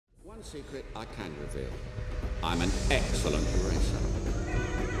One secret I can reveal. I'm an excellent racer.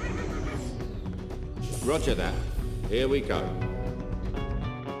 Roger that. Here we go. In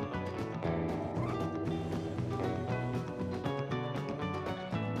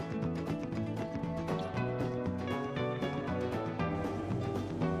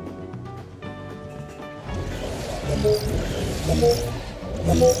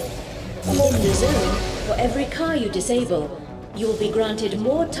the zone, for every car you disable, you will be granted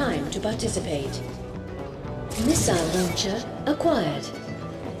more time to participate. Missile launcher acquired.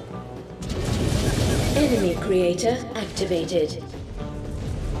 Enemy creator activated.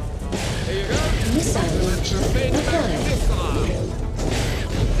 Here you go. Missile launcher acquired.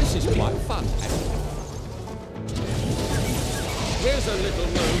 This is quite fun. Here's a little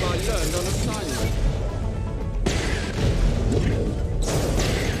move I learned on assignment.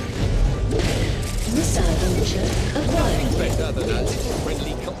 Missile launcher acquired. Better than a little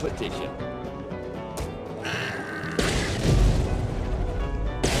friendly competition.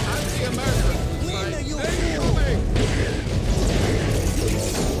 As the Americans say, "Hey, coming!"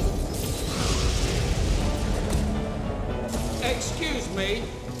 Excuse me.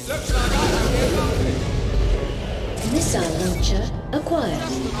 Looks like I have the advantage. Missile launcher acquired.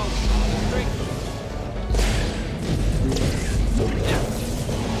 Just an old drink.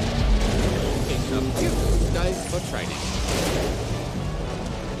 It's a beautiful day for training.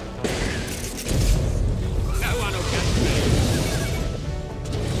 No one will catch me.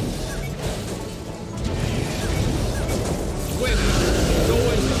 Winning is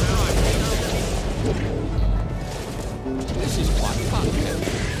always the time, you know. This is quite fun.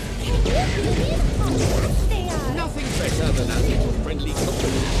 Nothing better than a little friendly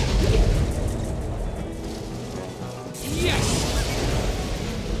company. Yes!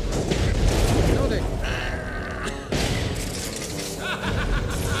 Got it.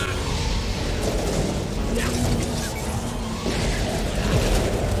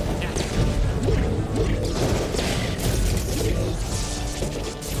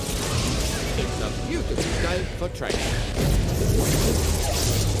 It's a beautiful day for training.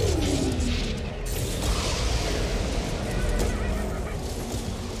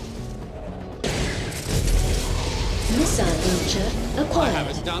 Missile launcher I acquired.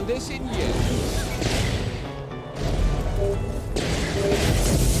 haven't done this in years.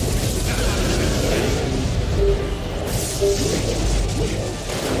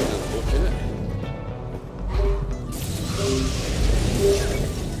 Unfortunate.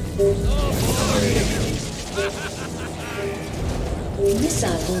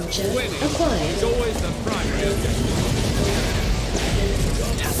 Missile launcher Winning is acquired. always the primary objective.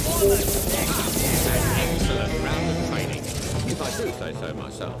 An excellent round of training, if I do say so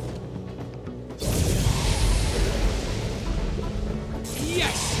myself.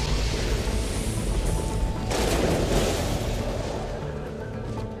 Yes!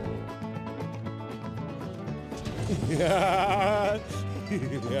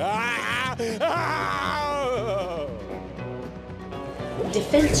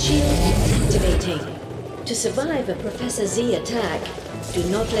 Defense shield activating. To survive a Professor Z attack, do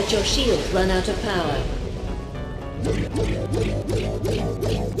not let your shield run out of power.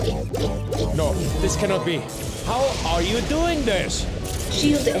 No, this cannot be. How are you doing this?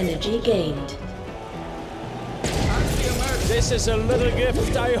 Shield energy gained. This is a little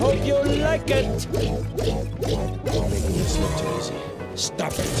gift. I hope you like it. Making this look too easy.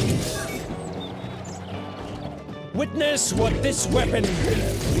 Stop it. Witness what this weapon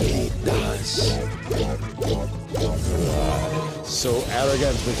really does. So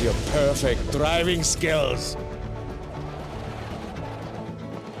arrogant with your perfect driving skills.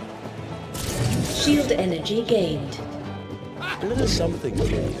 Shield energy gained. A little something.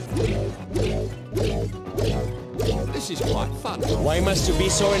 This is quite fun. Why must you be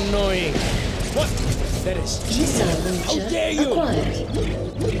so annoying? What? That is Missile How launcher dare you! acquired.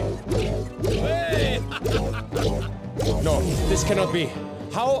 Hey! No, this cannot be.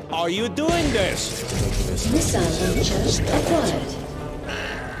 How are you doing this? Missile launcher acquired.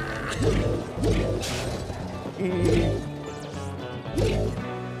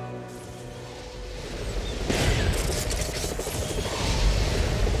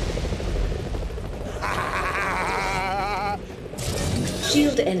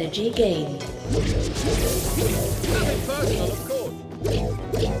 Shield energy gained. Nothing personal, of course.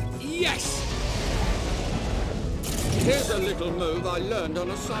 Yes! Here's a little move I learned on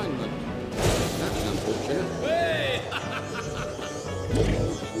assignment. That's unfortunate. Hey!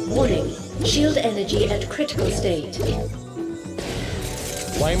 Warning. Shield energy at critical state.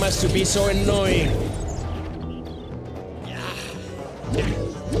 Why must you be so annoying?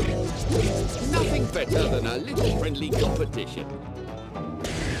 better than a little friendly competition.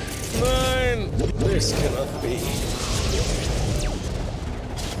 Mine! This cannot be.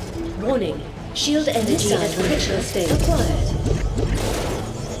 Warning. Shield energy at critical state acquired.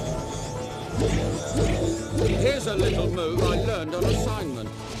 Here's a little move I learned on assignment.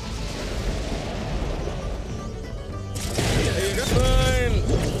 Mine!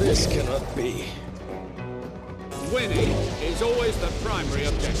 This cannot be. Winning is always the primary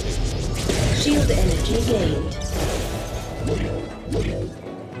objective. Shield energy gained.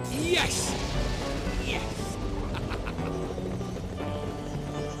 Yes! Yes!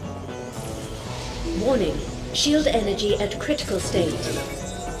 Warning. Shield energy at critical state.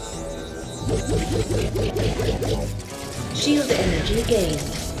 Shield energy gained.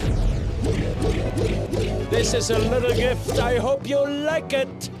 This is a little gift. I hope you like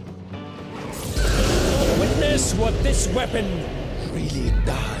it. Witness what this weapon really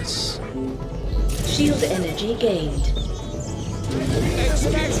does. Shield energy gained.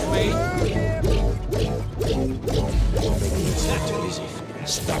 Excuse me. It's not too easy.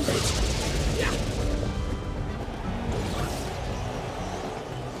 Stop it.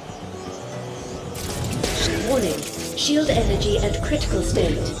 Warning. Shield energy at critical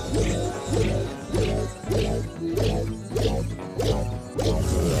state.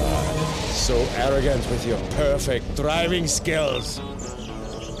 So arrogant with your perfect driving skills.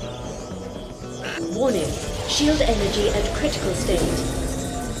 Warning. Shield energy at critical state.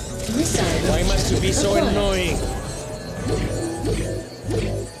 Missile Why launcher must you be so acquired. annoying?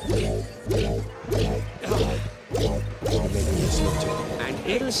 An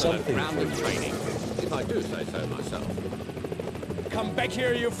excellent round of training, if I do say so myself. Come back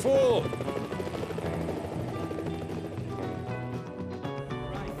here, you fool!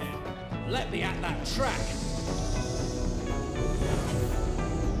 Right then, let me at that track.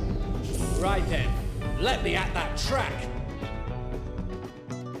 Right then, let me at that track.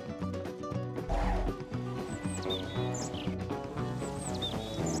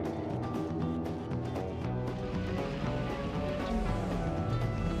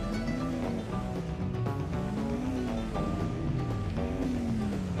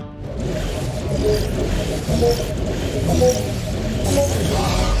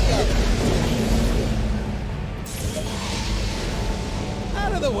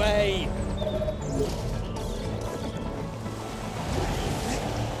 Out of the way!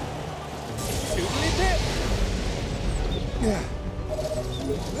 Toodly-pip!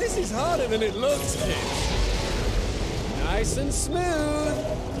 This is harder than it looks, kids. Nice and smooth.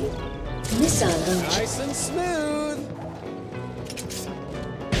 Missile launcher. Nice and smooth.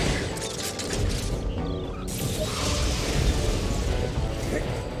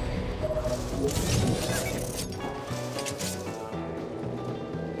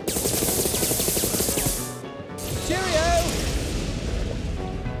 Cheerio!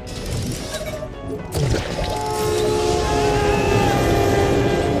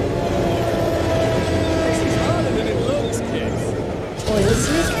 This is harder than it looks, kids. Oil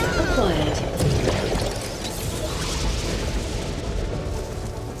slick acquired.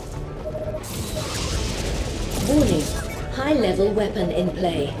 Warning. High-level weapon in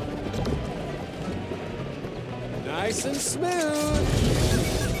play. Nice and smooth.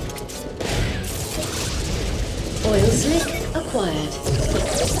 Oil slick acquired.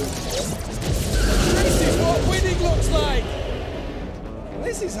 This is what winning looks like.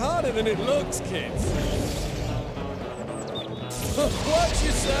 This is harder than it looks, kids. Watch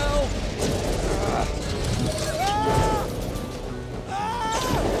yourself.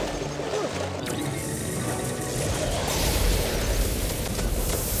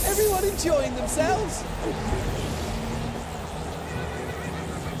 Everyone enjoying themselves?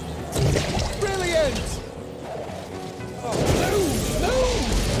 Brilliant! Oh, no! No!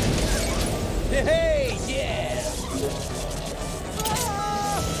 Hey, yeah!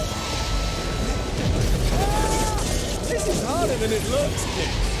 Ah! Ah! This is harder than it looks,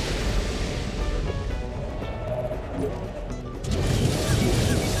 kid.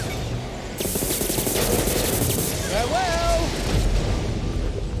 Farewell!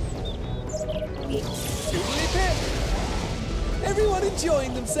 Toodly-pip! Everyone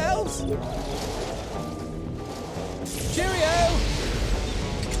enjoying themselves? Cheerio!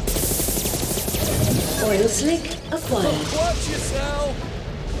 Oil slick acquired. Watch yourself!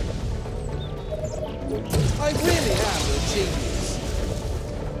 I really am a genius.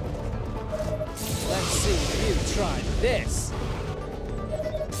 Let's see if you try this.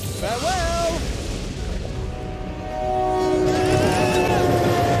 Farewell!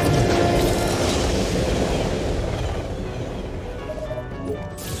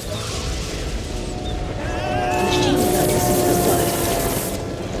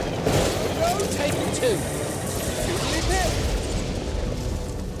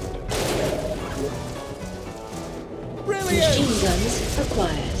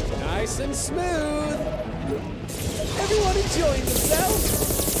 acquired. Nice and smooth. Everyone enjoying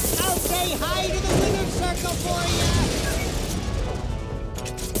themselves? I'll say hi to the winner's circle for you!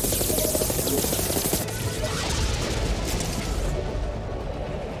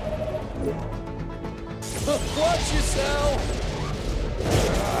 Watch yourself!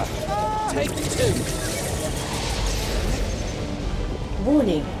 Take 2.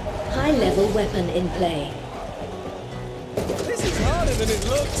 Warning, high-level weapon in play. This is harder than it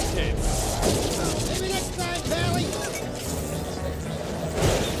looks, kids. Maybe next time, Valley!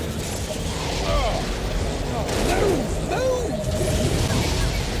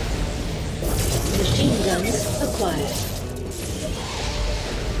 Machine guns acquired.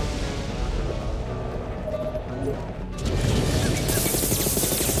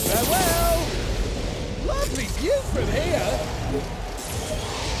 Farewell! Lovely view from here!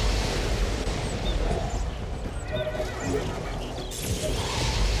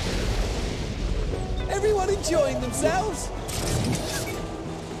 Everyone enjoying themselves?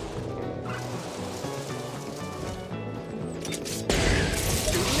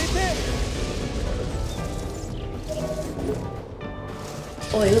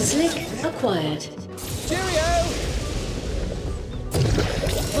 Oil slick acquired. Cheerio!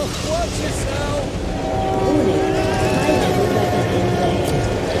 Watch yourself! Warning, high-level weapon in play.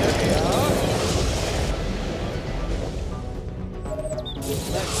 There we are.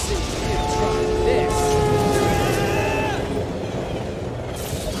 Let's see you try this.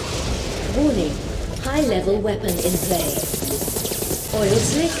 Warning, high-level weapon in play. Oil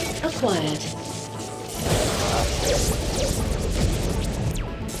slick acquired.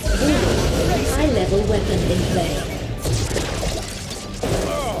 Warning, high-level weapon in play.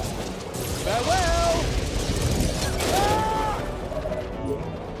 Farewell!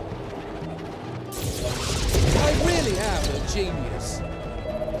 I really am a genius.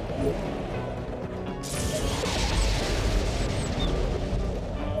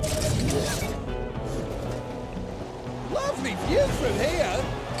 Lovely view from here.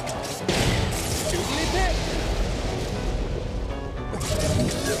 Doodly bit.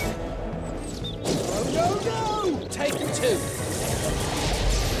 Go, go, go! Take 2.